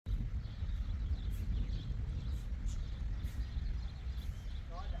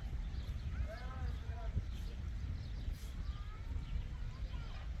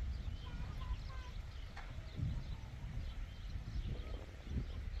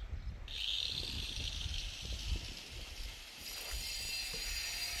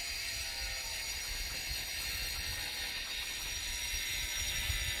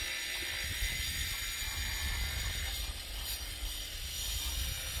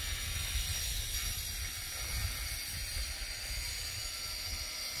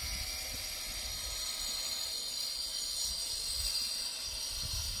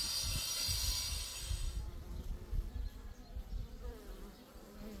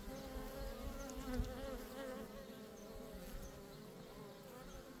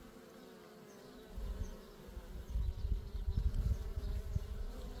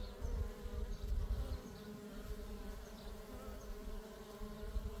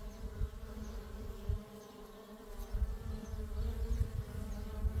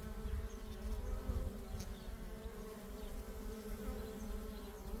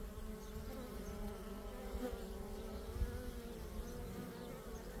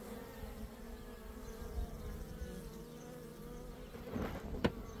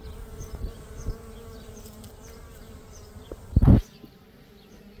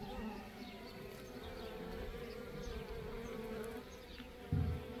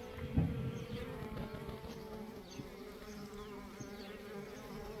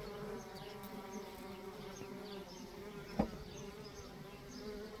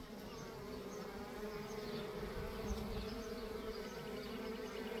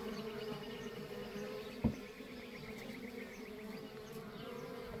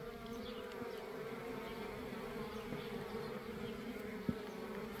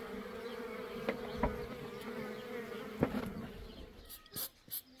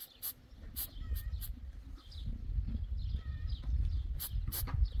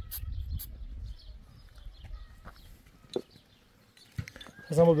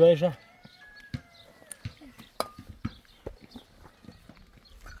بزن با بیایشه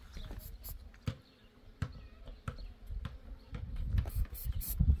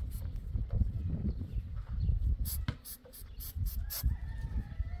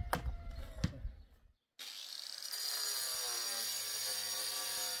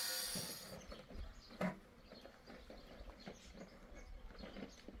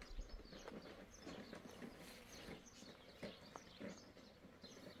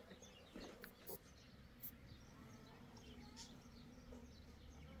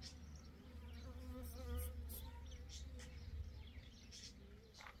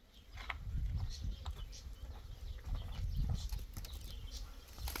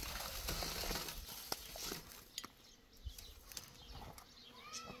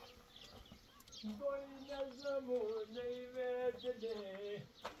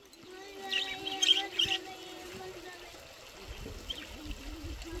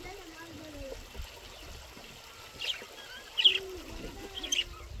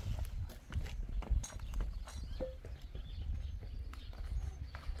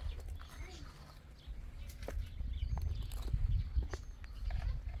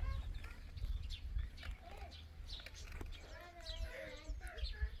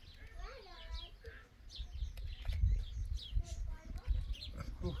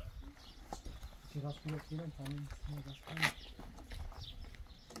Biraz kuvvetleyelim tamam.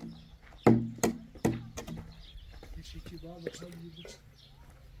 Teşekkür ederim.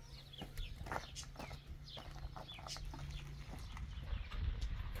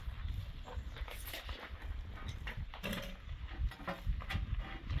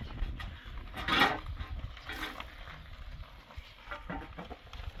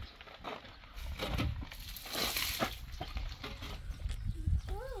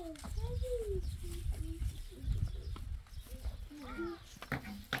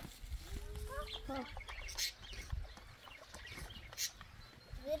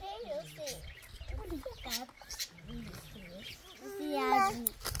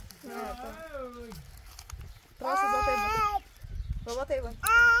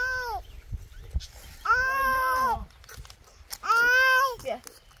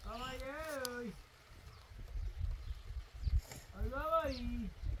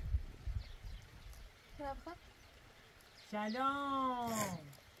 سلام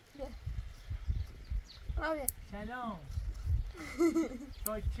سلام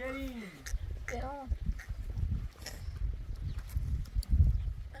چاکریم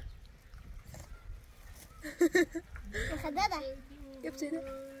خدادة يبتدي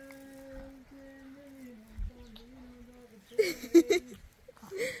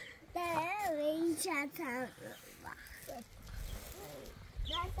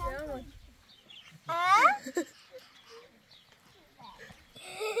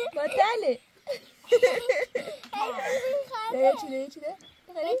Batale. Çile.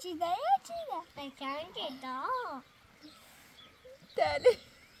 Dale.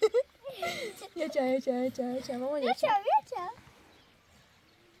 Yaşa. Mama yaşa.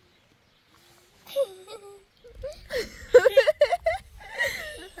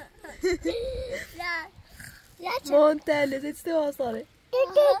 Montale, zit stil sorry.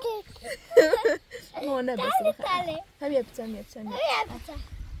 Mona bس هم يبتسم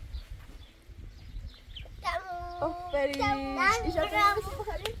آفرین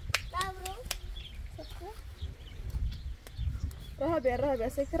راه بیا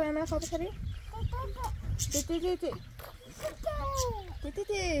سکر انا خواب خری تی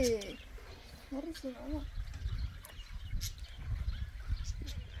مرسی ماما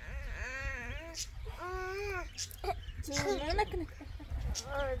نك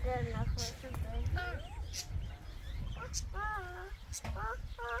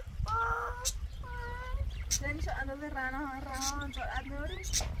ليش أنا ذرانا هران صار أدنوري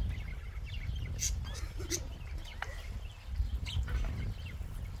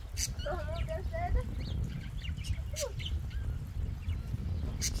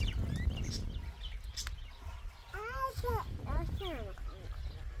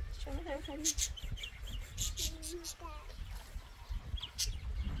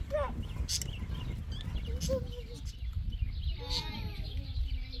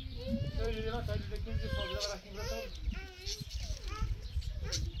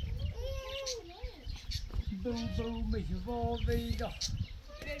بو مهوا ویلا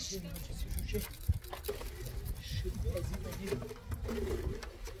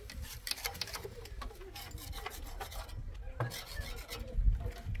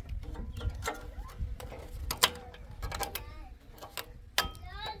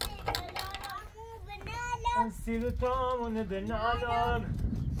سیرتامون بنالم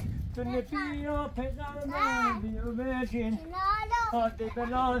تن پیرا پیغمبر بیو بشین دی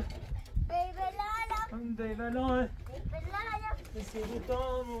بلال دی بلال بسیدی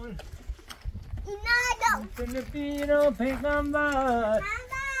دامون تن پیرا پیغمبر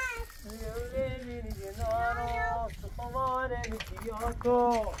بیو ببینی جنارو سخواره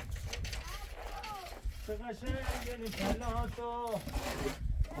میتیاتو سقشنگ نشلاتو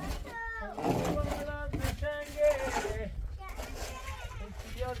بالات بشنگه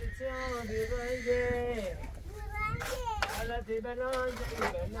یادتیان بیرنگه حالا دی بلال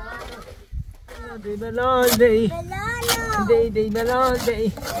دی بلال دی دی بلال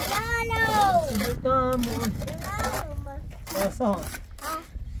دی دامون آسان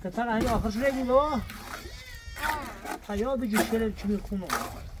تتر این آخرش نگیدو حیا بگیش کنه چی میخونو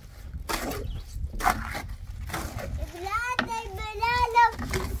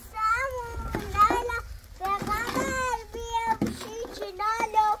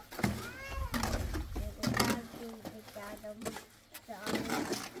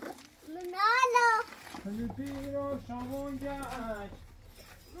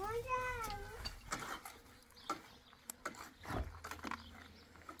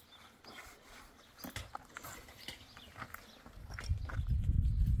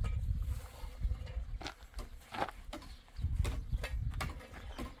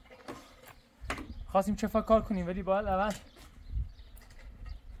خواستیم چه کار کنیم ولی باید اول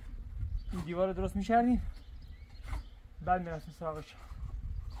این دیوار رو درست می‌کردیم بعد می‌رفتیم سراغش.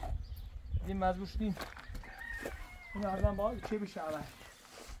 این مجبور شدیم این اردن باید چه بشه اول.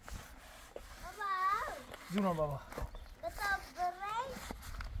 جونم بابا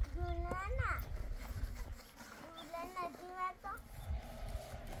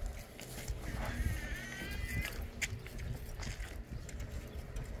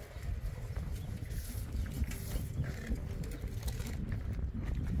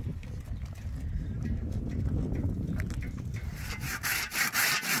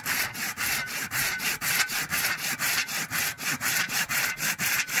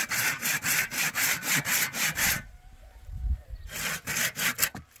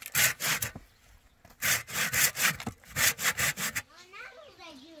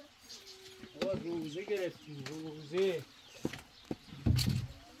روزه گرفتیم روزه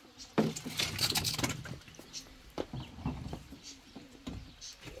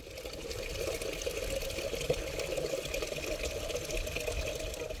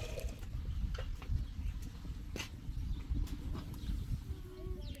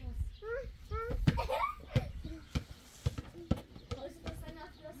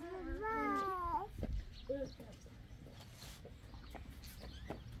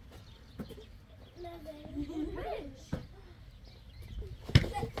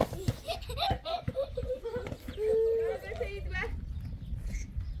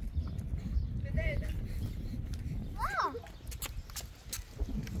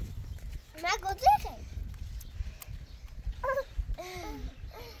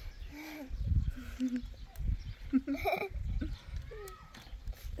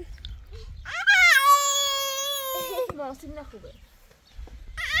آسیب نخوبه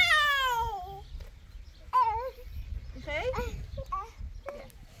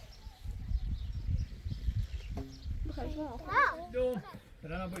میخوای؟ دو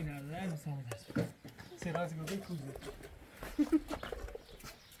برای با این هرده میسامه دست سرازی بگه کوزه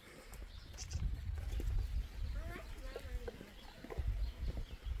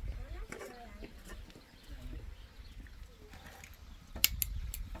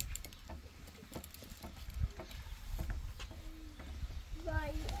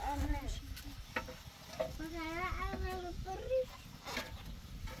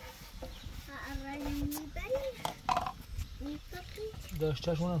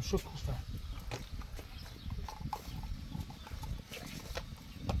داشتهشون شک کفتن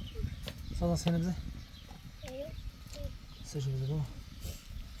سادا سنه بزن سجه بزن بابا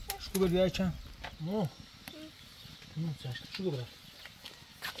شکو بر بیای کم مو شکو بر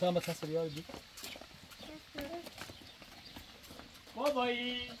تو هم بسن سریار بی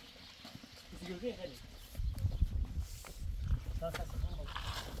بابایی کسی گرده خیلی سادا سنه بابا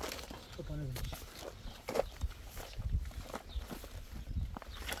تو پانه بزنش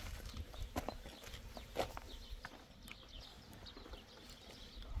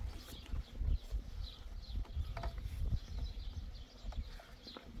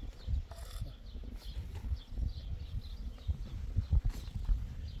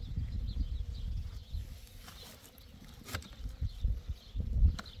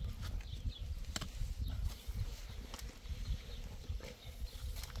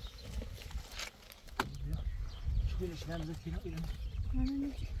بیلش نمیزد که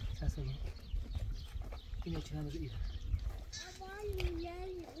اینا شاسته بود. اینه چی نمیشه ایده.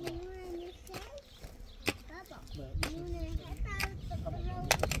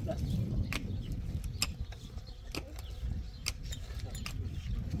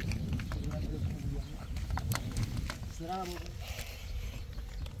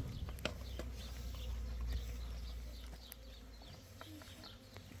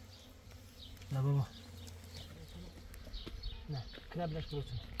 نه بابا نه کرب نش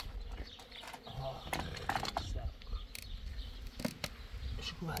بروتون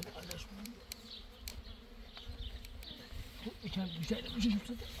شکو بعد ازش یکم بیشتر میشه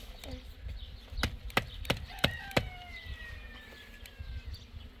شد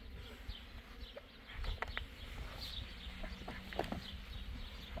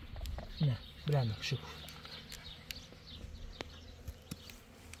نه برام شکو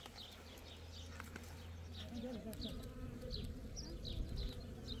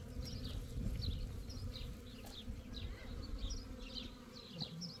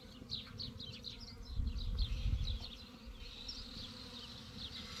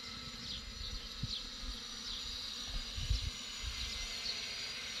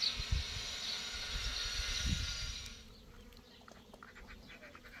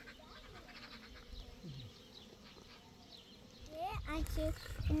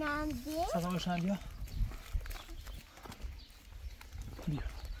سلام شنبیا بیا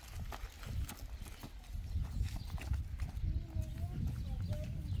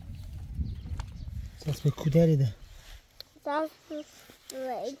ساس به کودری ده ساس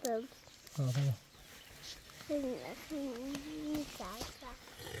ویدم بابا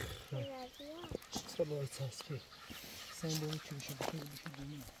چطور باید ساس که سعی باید چی بشه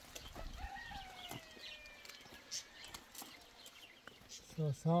دنیا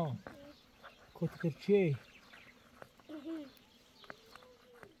ساس ها کتکرچی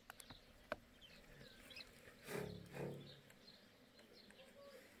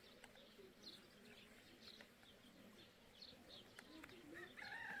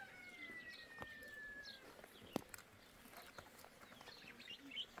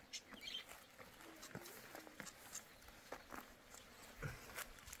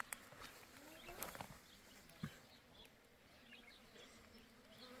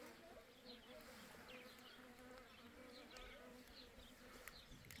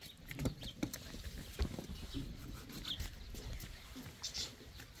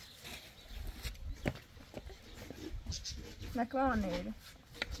Nakva nere.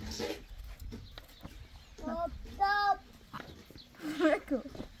 Stop, stop. Ecco.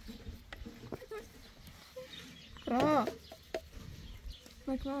 Bra.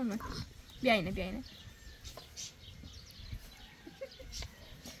 Nakva. Vieni, vieni.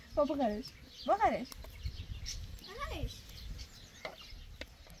 بغلش بغلش بغلش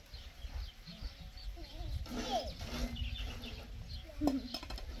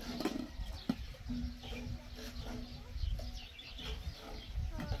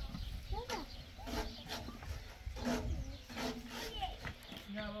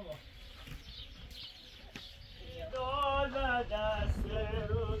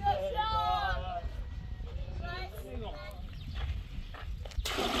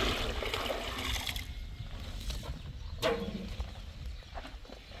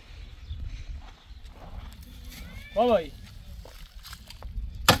بابایی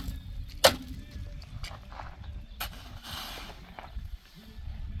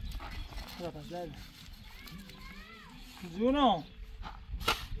چرا پس داری؟ جونو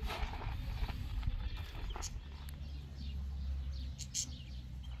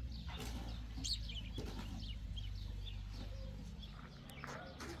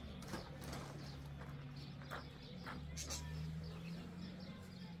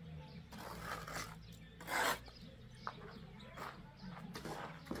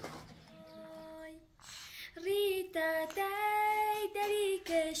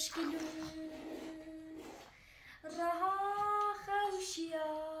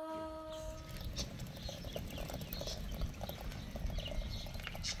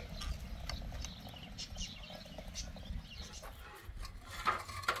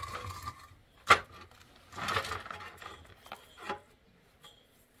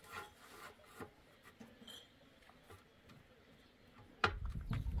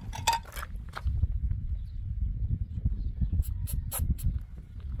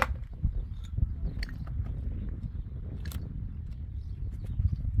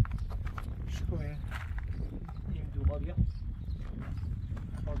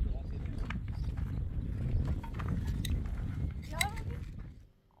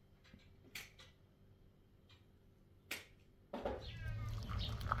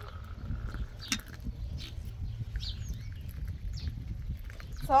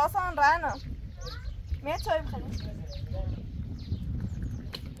ساسان رانا مية شوي بخلي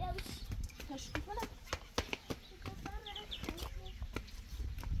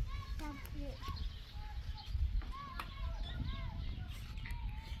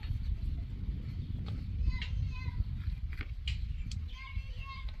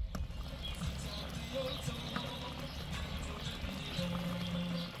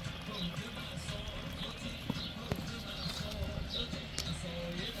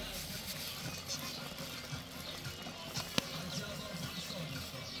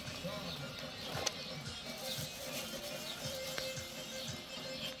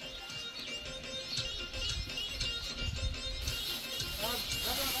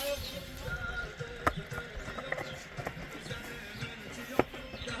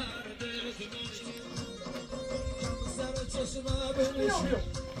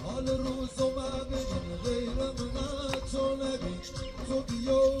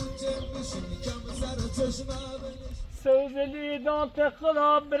سوزلی دانت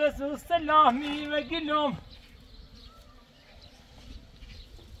خراب برسو سلامی و گلوم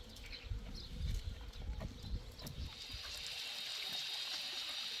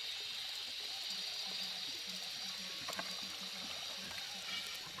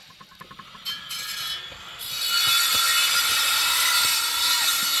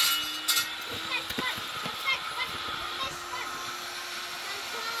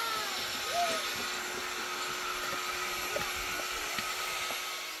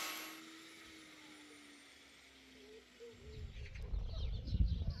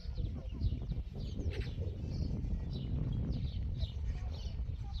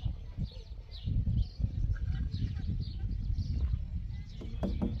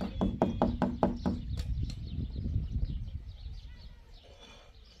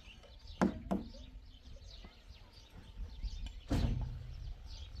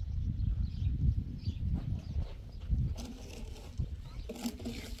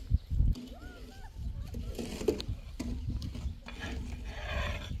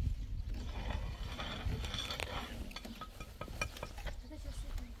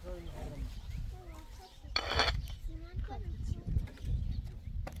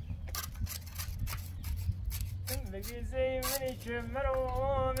زي من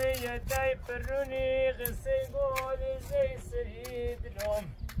يجمرهم يداي بروني غسي قولي زي سريد لهم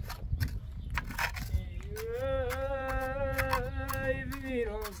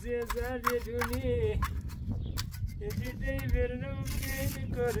يبيرهم زي زادوني يجدي برنم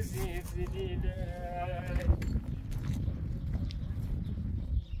بين كرسي زديداي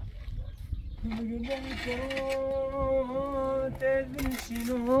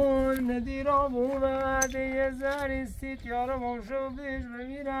تدنشنون ندير أبو بعد يزار السيت يا رب وشوف إيش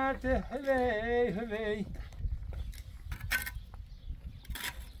بميرات هبي هبي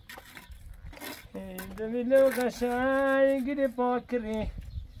دمي لو غشاي قري فاكري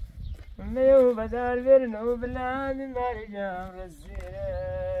ميو بدار برنو بلاد مارجام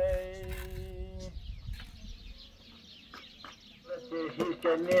رزيري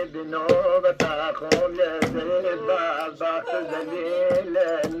كني بنوبة أخون لزي بابا زليل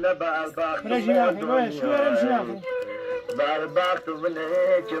النبابا بارباك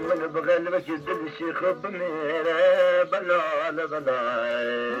بنيك من بغلبك دل شيخ بميرة بلال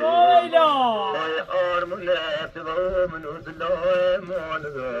بلاي ويلا وي أور من أتبعو من أدلاي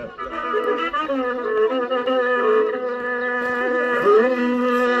مولد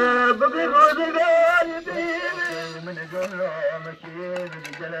بقي غالبي من قلومك من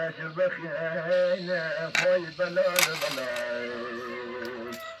جلاش بخينا خوي بلال بلاي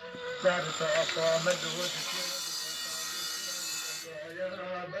صار طاقة مدوش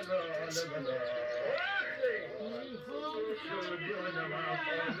يا بلال بلاي شو ديونا ما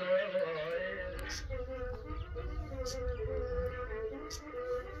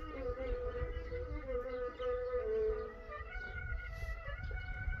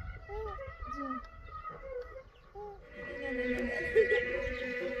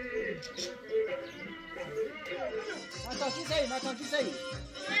ما تاكي سي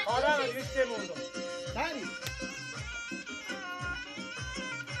حالا نجسته موندم ثاني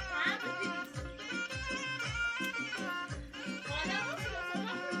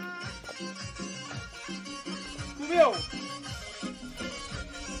كوبيو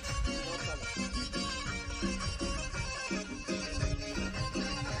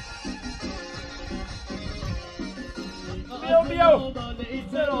بيو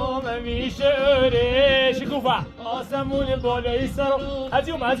سلام میشه شکوفا آسمون بالای سرم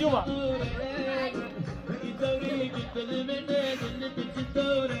هزیومه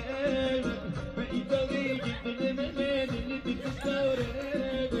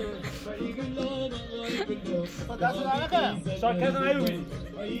دست نکنم شاکت نیوبی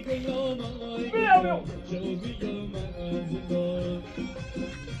بیا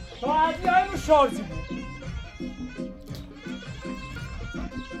تا عزیزی های رو شارزی بود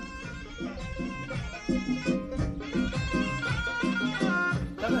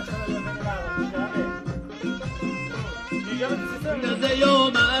نزه یا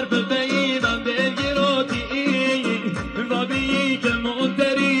مر ببینم دلگیراتی بابی که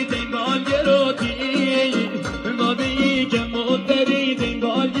مدری دین بالگیراتی بابی که مدری دین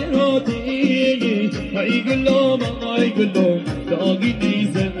بالگیراتی ای گلوم داگی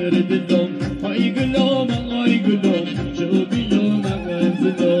نیزم ردلوم ای گلوم شو بیلوم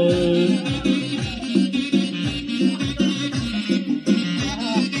غزلوم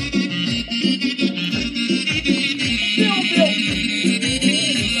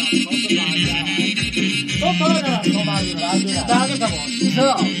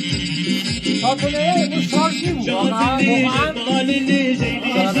چرا؟ تا تو نه اون شارژی بود واقعا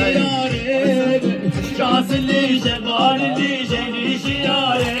شاسلی جبالی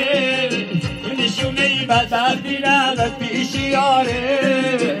جلیشیاره نشونی بدر بینم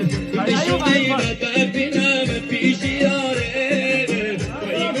پیشیاره نشونی بدر بینم پیشیاره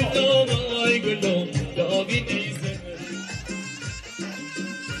ای گلوم داگی نیزم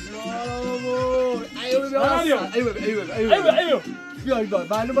ایوب بیایید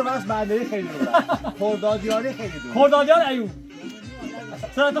باید معلوم با راست بندهی خیلی دورم خوردادیانی خیلی دورم خوردادیان ایوب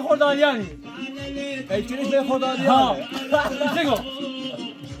سرعت خوردادیانی ایچونش به خوردادیانه چه گفت؟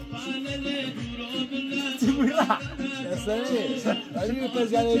 چی بوده؟ یستانی ولی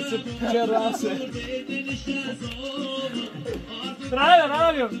پزیانه چه راسه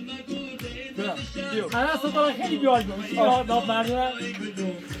راه بیام انا سطور خیلی بیاد بیام داب مردم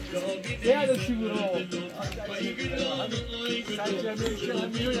یه چی بود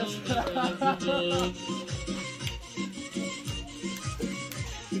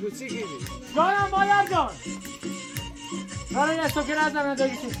جانم مادر جان برای این استوکر از نمید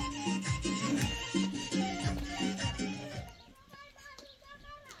چی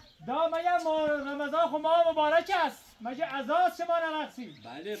دا مگه رمضان خب ماه مبارک است مگه عزاز شما نرقصید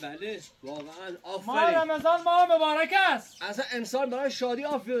بله واقعا ماه آفرین رمضان ماه مبارک است اصلا انسان برای شادی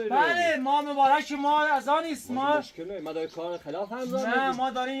آفرین بله ماه مبارک ماه عزا نیست ما مشکل ما داریم کار خلاف هم نه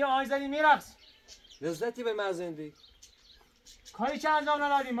ما داریم یه آی زدیم میرقص لذتی به مزندی کاری که انجام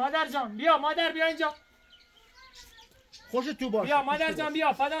ندادیم مادر جان بیا مادر بیا اینجا خوش تو باش بیا مادر جان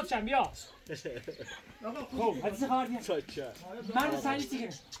بیا فدات شم بیا خب حدیث خبر بیا مرد سنی چی کنه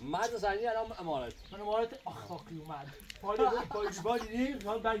مرد زنی الان امارت من امارت آخاقی اومد پای دیدی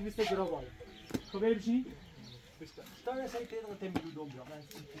من بعد میسته گرا باید خب بریم چی؟ تا نه سعی تیدم تنبیلو دوم بیا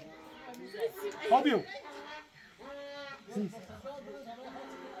ها بیو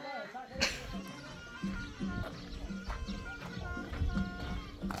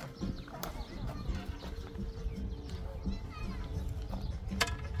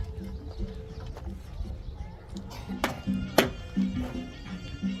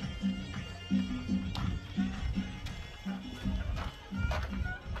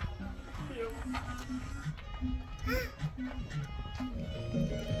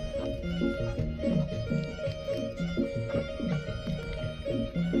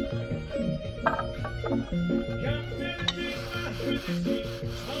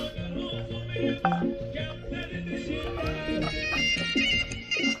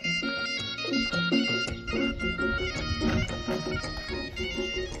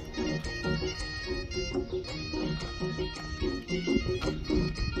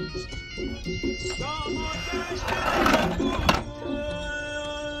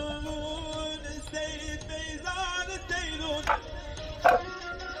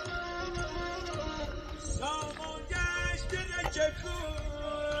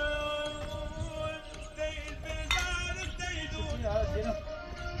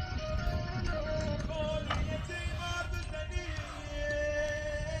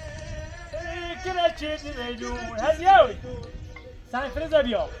هزیاوی سعی فرزا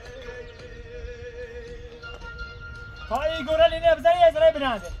بیا تا این گورل اینه بزنی از رای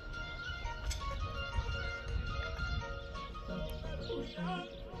بنانده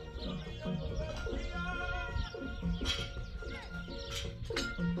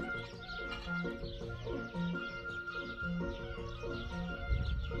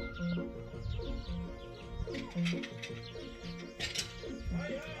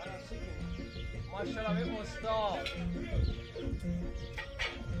ماشاءالله استاد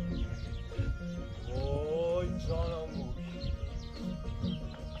وای جانم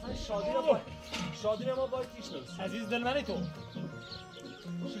شادی ما باید پیش برسیم عزیز دل منی تو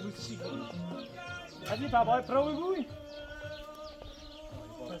چی بود چی از این بابای پرو بگوی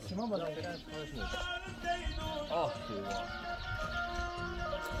شما بالا آه دیوار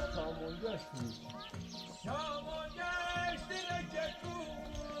سامون گشتی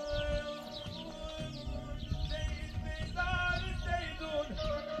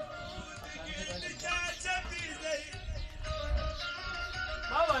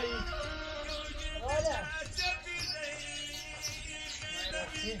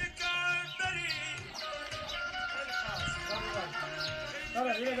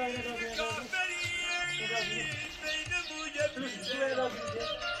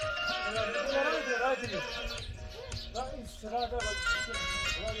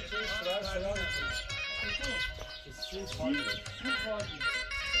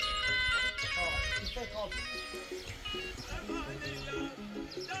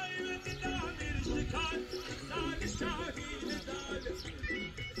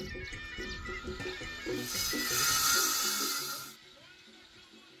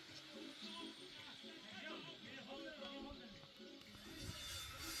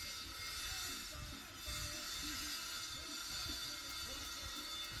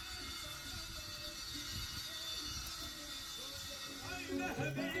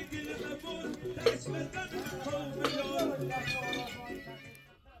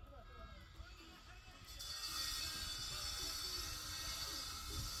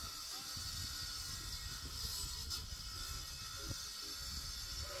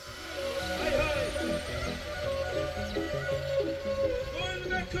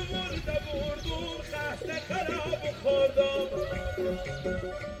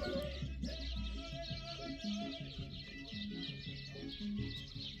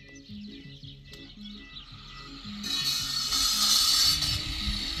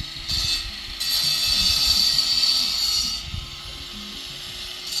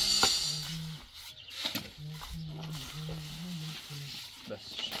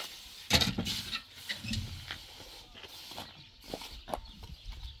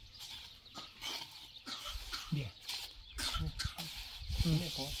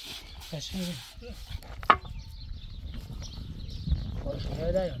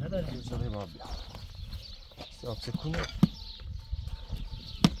بابایی بذاره ما بیا سیاب سکونه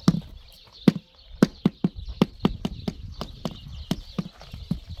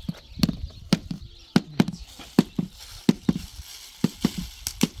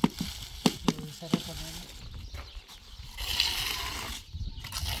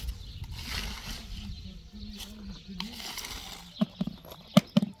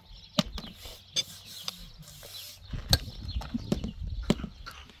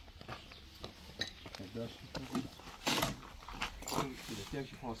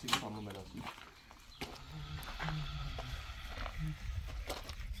فارسی کامل ملاسی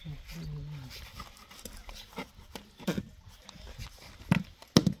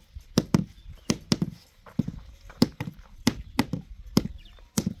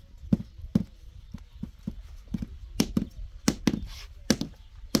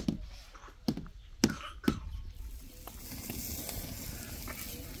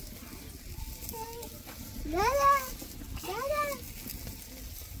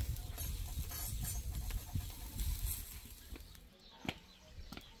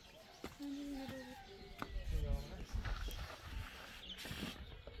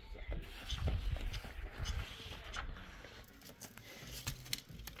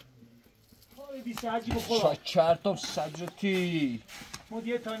ساعتی بخورم شکرتم سجادی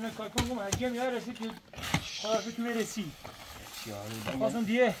مدیر تایم کار کنم هرگی میاد رسید که خواهرتون رسید خواستم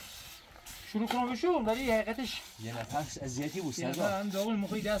دیگه شروع کنم بشون ولی حقیقتش یه نفس اذیتی بود سجاد هم داغل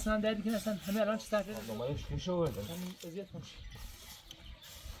مخوی دست هم دردی که اصلا همه الان چه تحته دامایش کشو بردن اذیت کنش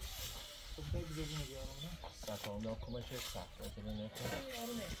خب باید بزرگونه بیارم نه سطح هم کمشه سخت باشه نکنه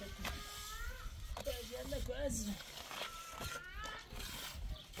آره نه اذیت نکن از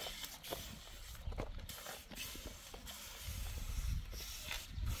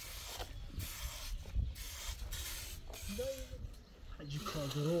حجی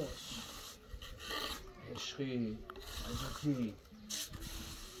کادروش عشقی عجبی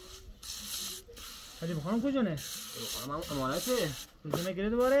حجی بخانم کجا نه؟ خانم هم امانته روزه نگیره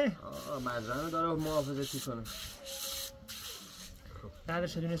دوباره؟ مزرعه داره محافظتی کنه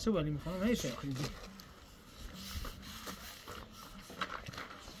بعدش دونسته ولی میخوام هیشه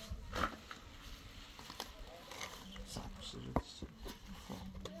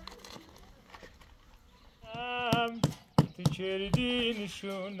تو چردی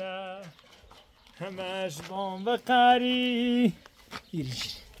نشونه همش بام و قری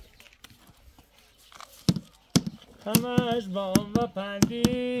همش بام و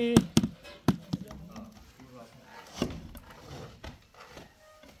پندی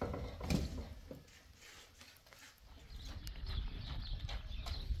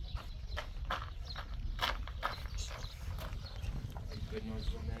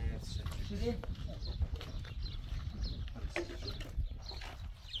شدی؟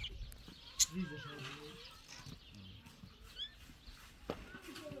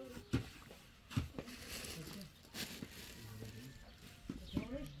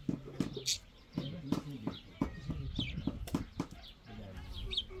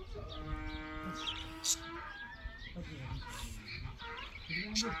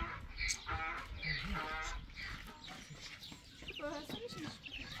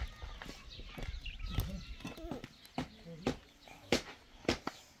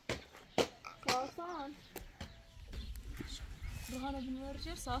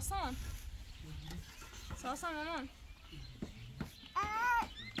 ریزش ساسان ساسان مامان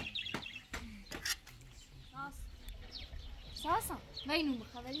ساسا وينو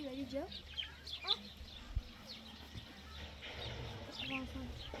مخبري ولی جو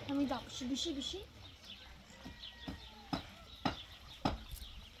همین داغ بشی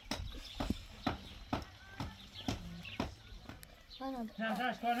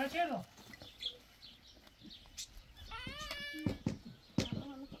نه کار نکردم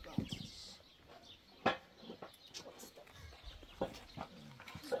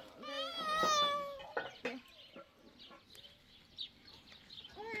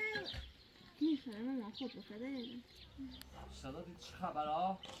خود بخده صدا دید چه خبر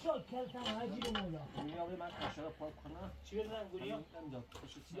ها؟ شاکرتم عجیب مولا میام من کاشا رو پاک کنم چی بدونم گوری ها؟ نمیداد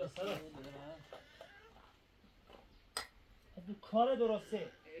یا سلام دو کار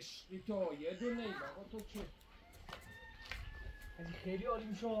درسته اشتی تو یه دونه ای بابا تو چه؟ از خیلی عالی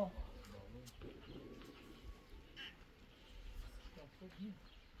میشه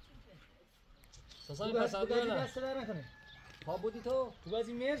ساسانی پسنده یا نه؟ دست در نکنه پا بودی تو؟ تو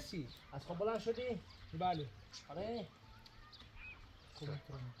بازی مرسی از خواب بلند شدی؟ بله آره کمک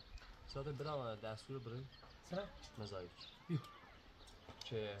کنم ساعت بدم دستور بریم سلام مزایک بیا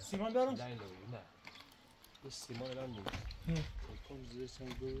چه؟ سیمان بیارم؟ نه یه سیمان الان بود کن زیر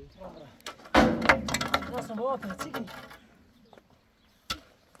سنگو راستم بابا تحصیلی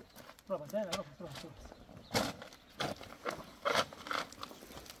برو زنه برو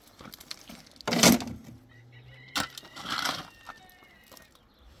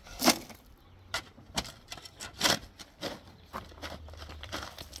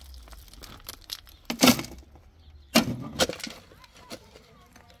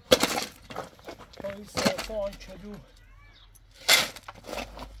ساسان کدو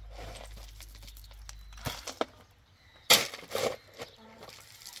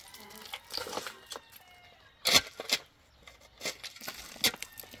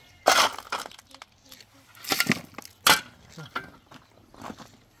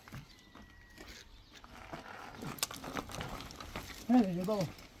نه دیگه بابا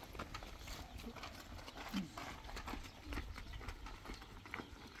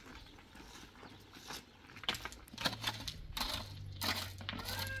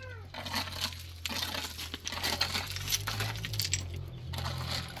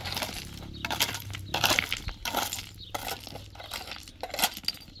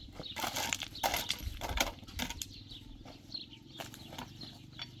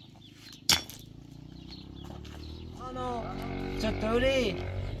چطوری؟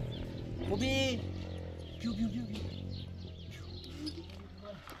 خوبی؟ بیو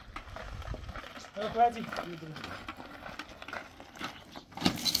کردی؟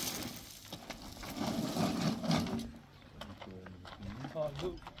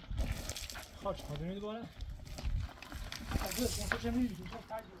 خاک پادونی دوباره؟ از چه میدید؟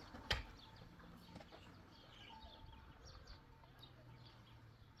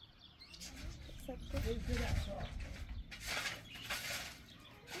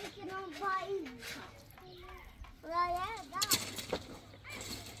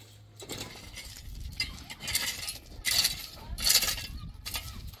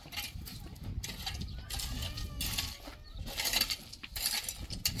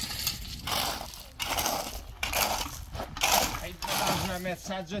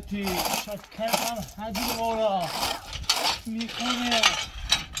 سجادی شکرم حجی مورا میکنه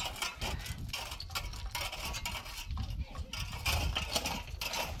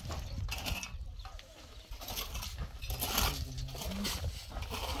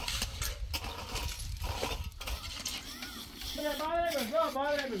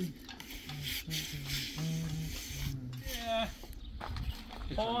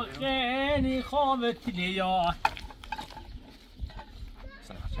خاکنی خوابت لیا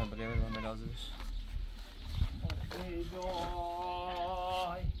چند بریم من ملازمش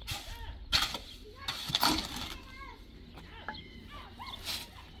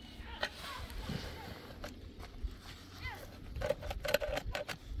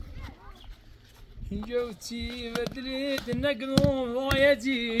جوتي بدريت النقلوم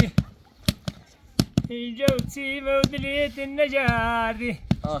وايدي جوتي بدريت النجاري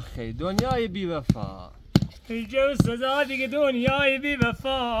آخی دنیای بی وفا جو سزادی دنیای بی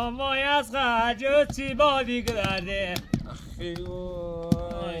وفا وای اصغر جوتی بادی گرده آخی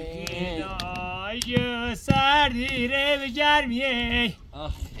جو سردی ره به گرمیه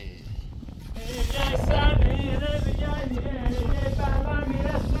آخی سردی ره به گرمیه بابا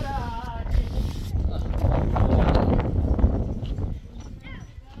میره سرکی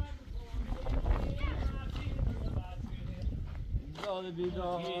داد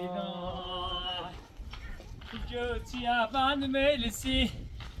بیدار جوتی افند مجلسی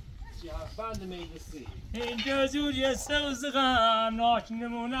بند مجلسی اینجا جوری سوزغم ناک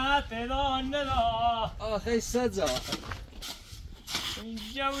نمونه پیدا ندا آخی سجاد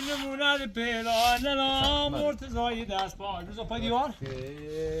اینجا نمونه پیدا ندا مرتضای دست پای روزا پای دیوار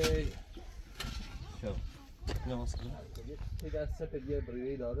شو نماز کنم یه دست سپیدیه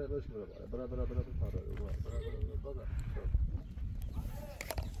بریوی داره روش برا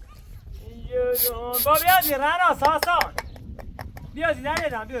با بیازی رنا ساسان بیازی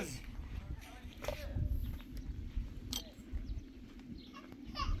نریدم بیازی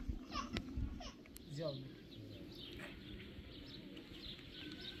زیاد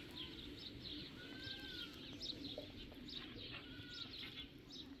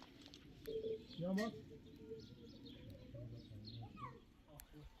Nomad.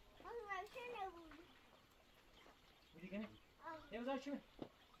 Видите? Я зачем?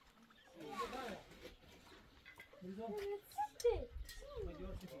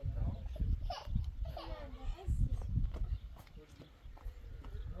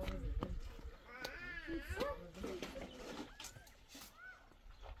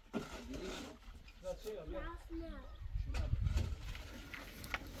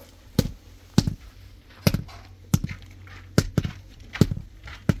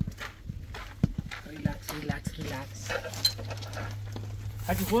 ریلکس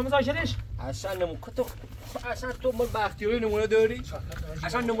هرچی خوبه مزاشرش؟ اصلا اصلا تو مال بختیاری نمونه داری؟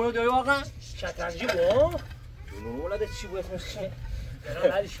 اصلا نمونه داری واقعا؟ شطرنجی بود؟ نمونه ده چی بود اسمش چیه؟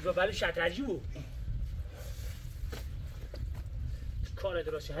 بله شطرنجی بود کار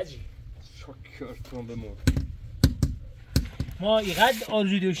درسته حجی شکرتون بمون ما اینقدر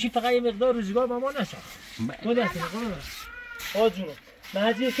آرزو داشتی فقط یه مقدار روزگار با ما نشد تو دسته نکنه آجونو من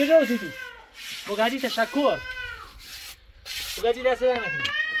هزیه که رو تو بگردی تشکر بگردی دسته در نکنی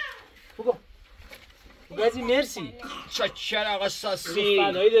بگو بگردی مرسی شکر آقا ساسی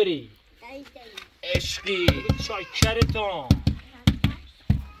فدایی داری عشقی شکرتون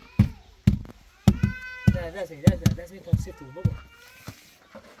دست میتون سیتون بگو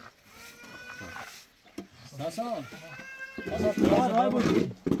ساسان رای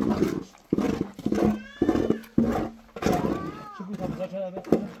بودی چه بود همزا کرده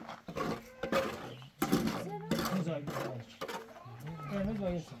بکنه؟ میزایی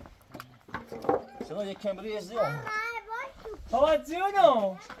چرا یک کمبری ازیان؟ بابا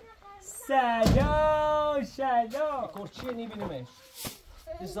جونو سلام کرچیه نیبینیمش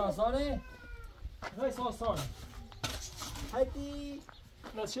این ساسانه؟ رای ساسانه هدی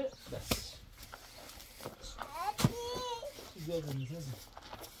بس چه؟ بس زیاده میزازه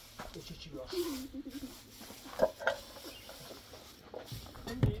چی باش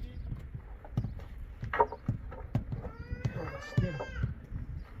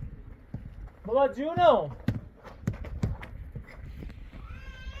بابا جونو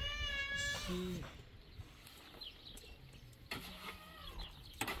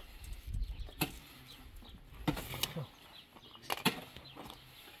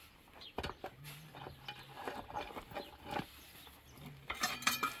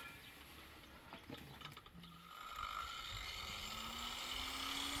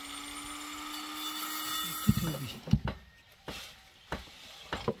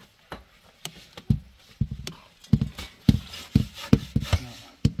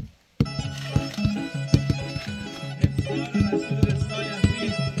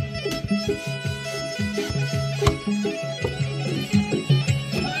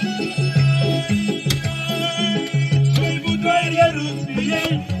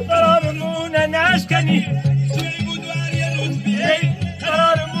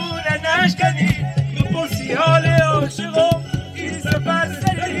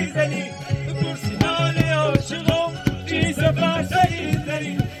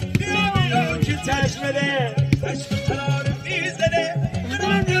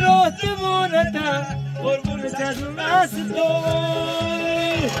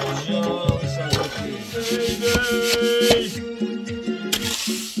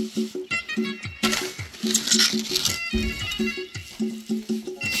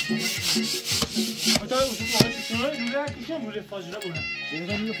به فاجعه بود.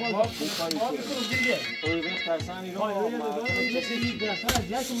 اینو فاز دیگه. اوه ترسانی رو کسی درخت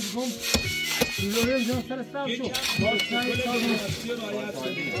یا که میگم لوله جون سر استاد شو. باز سایه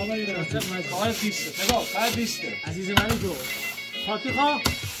کار بیسته نگاه کار بیسته عزیز من جو. خاطی خواه.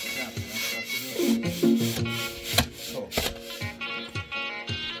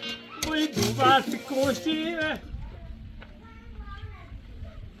 وی دو وقت کوشی.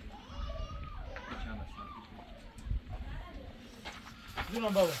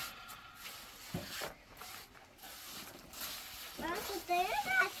 جونم بابا.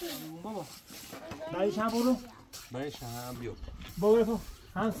 بابا. بعدش هم برو. بعدش هم بیو. بابا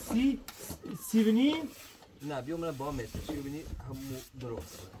هم سی و نیم. نه بیو من با متر چی ببینی همون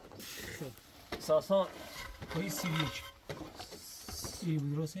درست. ساسان توی سی و یک. سی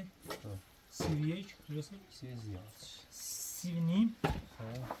بود درسته؟ سی و یک درسته؟ سی زیاد. سی و نیم.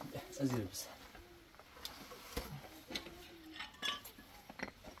 از این بس.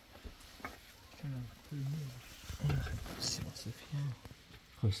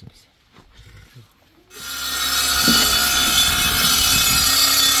 خوش بس.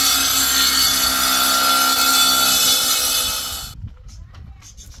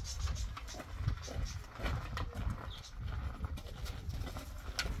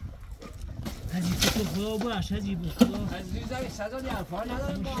 عزیز خدا باش عجیب خدا. عزیزم سجاد عرفان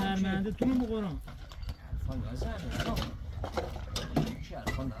ندارم با. شرمنده تو رو بقرام. عرفان نزن. چی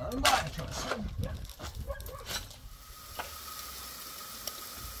عرفان ندارم با.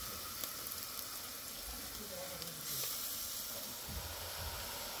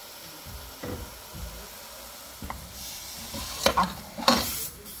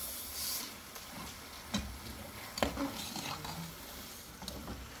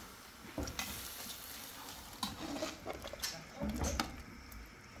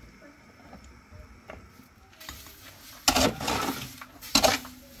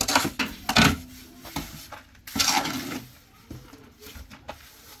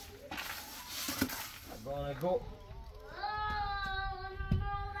 Go.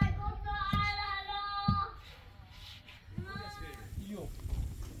 Io.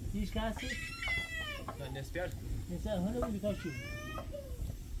 Ti scassi? Non ne spiace. Mi sa, non lo dico più.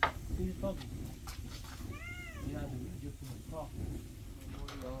 Ti poco.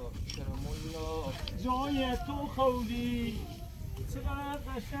 جای تو خولی چقدر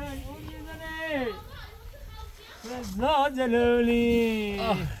قشنگ اون میزنه رضا جلالی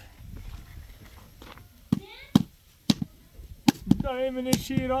دایمن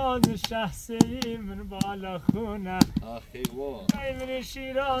شیراز نشستی من بالا خونه آخی وا دایمن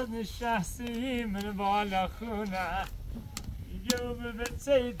شیراز نشستی من بالا خونه جو به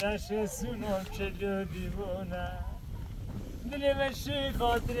بچه داشت سونم چلو دیوونه دل مشی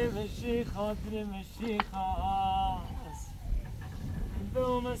خاطر مشی خاطر مشی خواست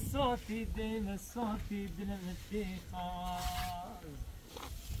دوم صافی دل صافی دل مشی خواست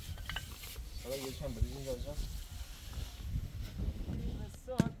حالا یه چند بریزیم دارجا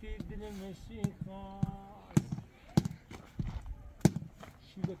صافی دل مشی خواست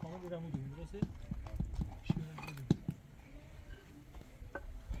شیوه کامل بیرم بودیم درسته؟ شیوه بودیم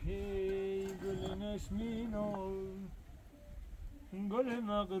هی گل نشمینم گل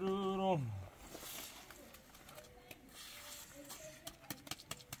مغرورم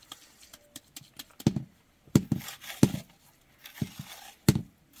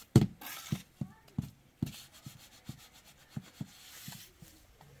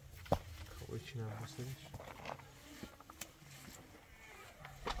خوبه چی نمیستش؟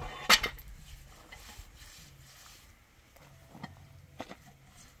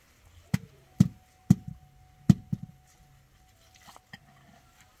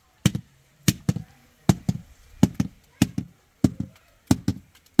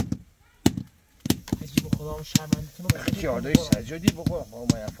 خدام شرمندتون رو چی آردای سجادی بخور با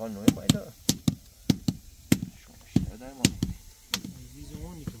ما یفان نوی بایده شما بیشتر در ما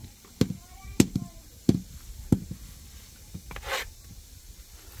ویزمونی تو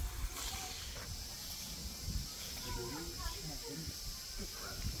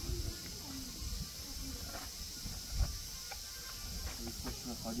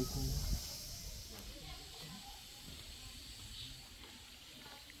خالی کنی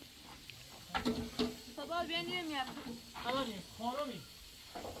بابا بیا نمیام خانمی خانمی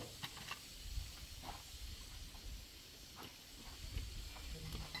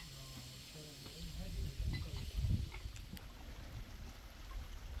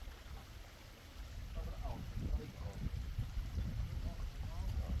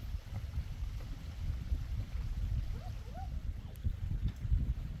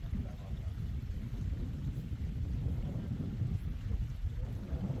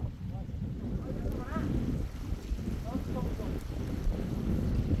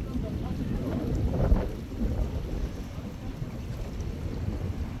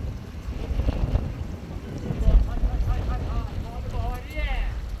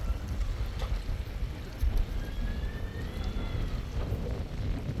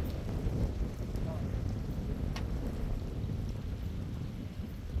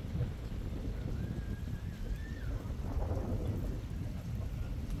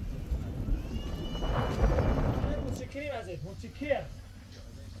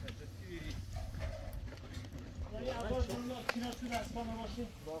اینا تو دستگاه باشه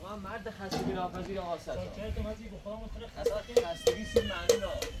واقعا مرد خستگی ناپذیر آقا سجاد. چرا تو مزی بخورم مطلق اصلا خستگی سیر معنی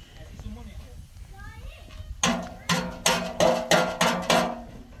را عزیزمون میکنه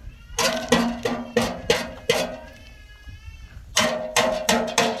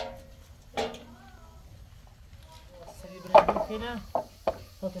سری برندیم خیلی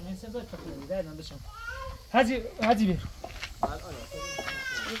فاطمه این سزای فاطمه در نندشم حجی بیر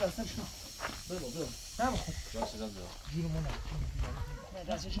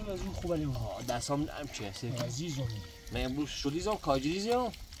دستشون از اون خوبه لیمون دستام نرم چه سری عزیزم من امروز شدیزم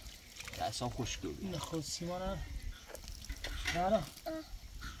کاجریزم دستام خوشگل این خود سیمانم نه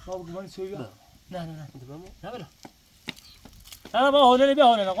خواب گمان سوی بیا نه بلا نه با حاله نبیا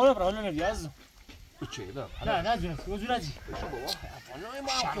حاله نه قرار بر حاله نبیا عزیزم چه بلا نه جونت وضو ندی بشو بابا افانای ما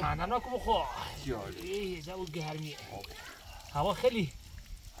شرمندم نکن بخور جالی جو گرمیه هوا خیلی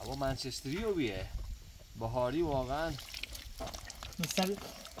هوا منچستری رو بیه بهاری واقعا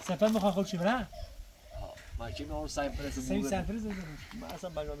سفر میخواه خود چی برن؟ من که میام سایپرس سایپرس من اصلا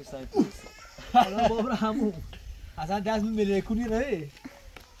برنامه سایپرس حالا بابا همون اصلا دست ملکونی ره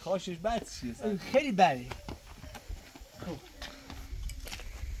خاشش بد چیه خیلی بده خب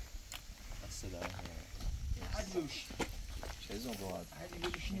السلام عدلوش چه زن راحت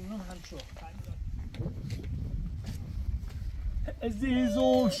عدلوش نمیدونم هم شو عزیز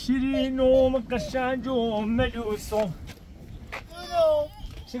و شیرین و قشنگ و ملوسم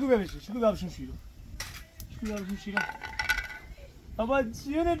شکو ببشون شیرو بابا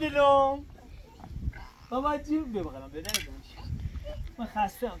جون دلم بابا جون بیا بقلم بیا من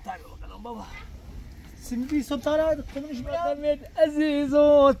خسته هم تر بقلم بابا سیمی بیسم تالا خودمونش بقلمید عزیز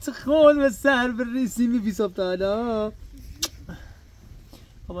و تخون و سر بری سیمی بیسم تالا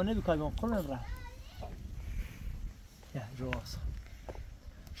بابا نبی کالبان قرم را یا جواز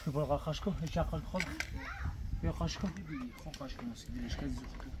شکو برقا خاش کن هیچ اقل خود بیا خاش کن خون خاش کن موسیقی دیرش که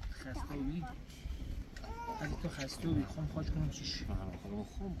خسته و بی اگه تو خسته و بی خون خاش کنم چیش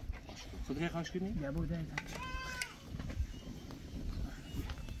خون خود که خاش کنی؟ بیا بودن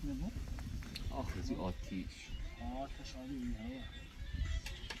آخرزی آتیش آتش آبی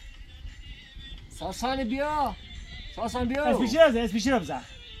بی هوا ساسان بیا اسپیشی رو بزن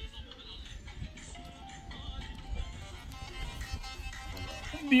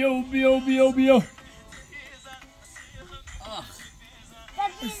بیا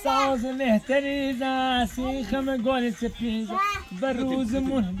ساز مهتریزه سیخم گل سپیزه بر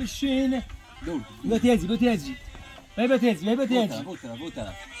روزمون بشینه بیا تیزی بیا تیزی بود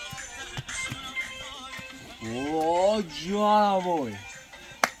طرف اوه جوانم بوی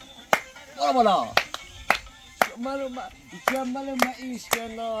برو بالا جمال معیش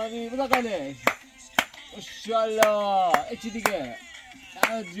کنانی بدا قله ماشالله ایچی دیگه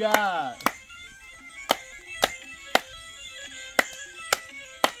عجب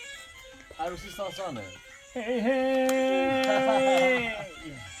عروسی ساسانه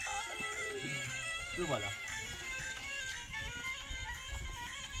برو بالا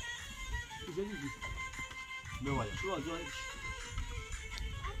برو بالا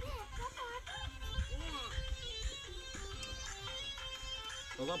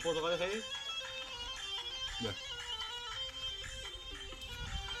بازم پرتقالی خیلی؟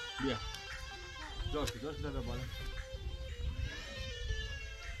 بیا جاش بزن بالا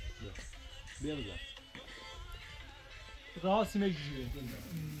بیا بزن راستی میگیره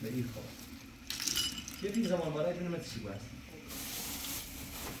بگیر خواب یه دیر زمان برای بینم چی باید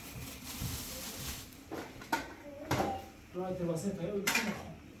راه تباسه تا یه اوکی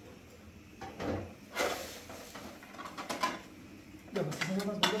نخوام بیا بس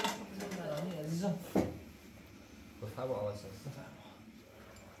بزن عزیزم بفرما آواز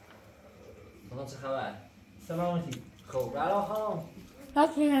خانم چه خبر؟ سلامتی خوب رحلا خانم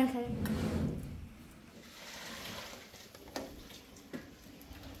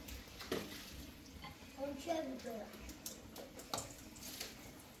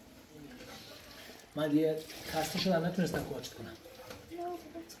من دیگه خسته شدم نتونستم کمکت کنم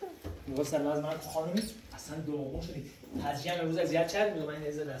موقع سرباز من خانمی اصلا دومون شدی تزیین روز اذیت کرد میگم من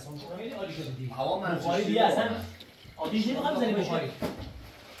نزد دستام کنم خیلی عالی شد دیگه هوا من بخاری دیگه اصلا آتیش نمیخوام بزنی بخاری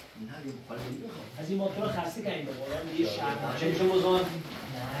نه یه بخاری نمیخوام از این موتور خسته کنیم به قرآن دیگه شرم چه میشه بزن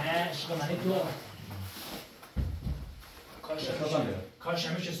نه عشق من تو کاش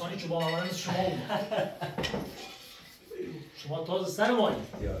همه کسانی که با من مثل شما بود شما تازه سر مایی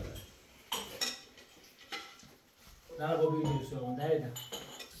نه با بگیم سوان دریدم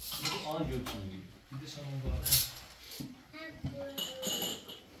آن جو کنی دیده سوان دارم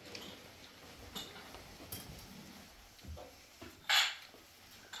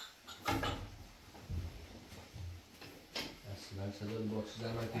سجاد باکس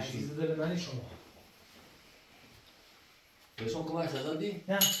زحمت کشید. عزیز دل منی شما. بهشون کمک سجادی؟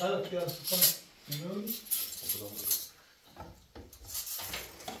 نه حالا بیار کنم.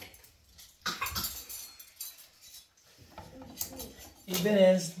 این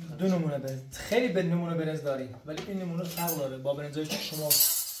برنز دو نمونه برنز خیلی به نمونه برنز داری ولی این نمونه فرق داره با برنزایی که شما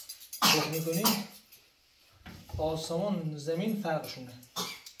پخت میکنید آسمان زمین فرقشونه.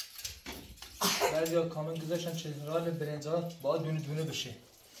 بعضیا کامنت گذاشتن چرا برنزها باید دونه دونه بشه.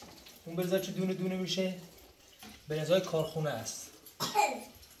 اون برنزها چه دونه دونه میشه برنزهای کارخونه است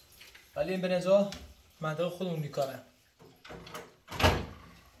ولی این برنزها منطقه خودمون میکارن.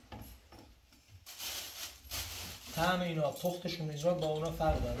 طعم اینا پختشون اجرا با اونا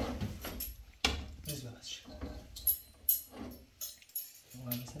فرق داره. ریز ببخشید.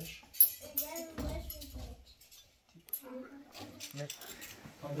 مهندسش. نه.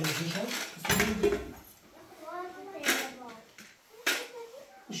 هم بریزش هست؟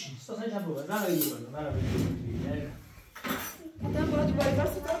 بشین. استاسن جنب رو بر. نه رو بر. آدم باید دوباره بر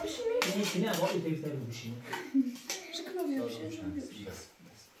ستا بشینی؟ بشینی اما این تکتر رو بشینی. شکل رو بشینی؟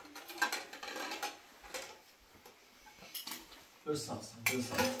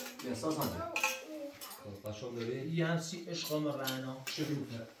 Sassan. Başım böyle. Yansi eşkam rana. Şöyle.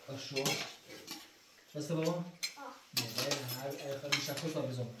 Aşağı. Nasıl baba? Her bir şakır da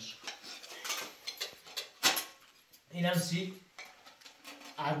bizim var. İnansi.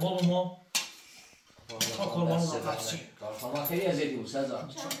 Arbab ما. کارخانه قفسی. کارخانه خیلی ازیدی بود سزا.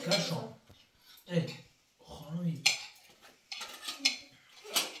 کارشون. خانمی.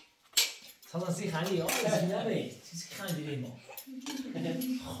 سازن سی خالی ها. نبی. چیزی خندی ما.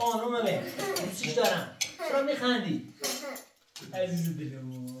 خانومه به. دوستش دارم. چرا میخندی؟ عزیز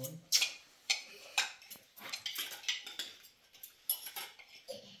دلمون.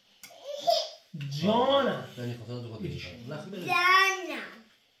 جانم.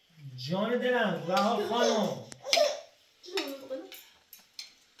 جان دلم رها خانم.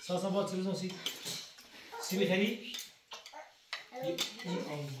 ساسا با تلویزیون سی بخری؟ این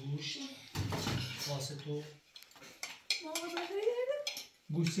آنگوشت واسه تو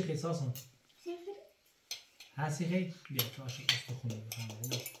گوشت سی خیلی ساسا هستی خیلی؟ بیا تو عاشق استخونه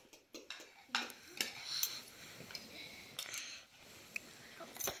بخونم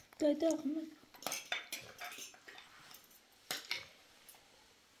دادا احمد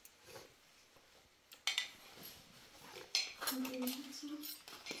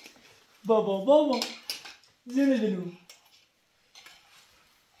بابا زنه دلو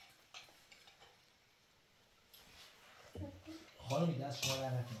خانم دست شما در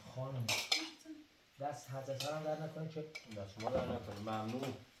نکنه خانم دست حضرت هم در نکنه که دست شما در نکنه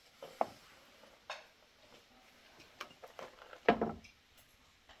ممنون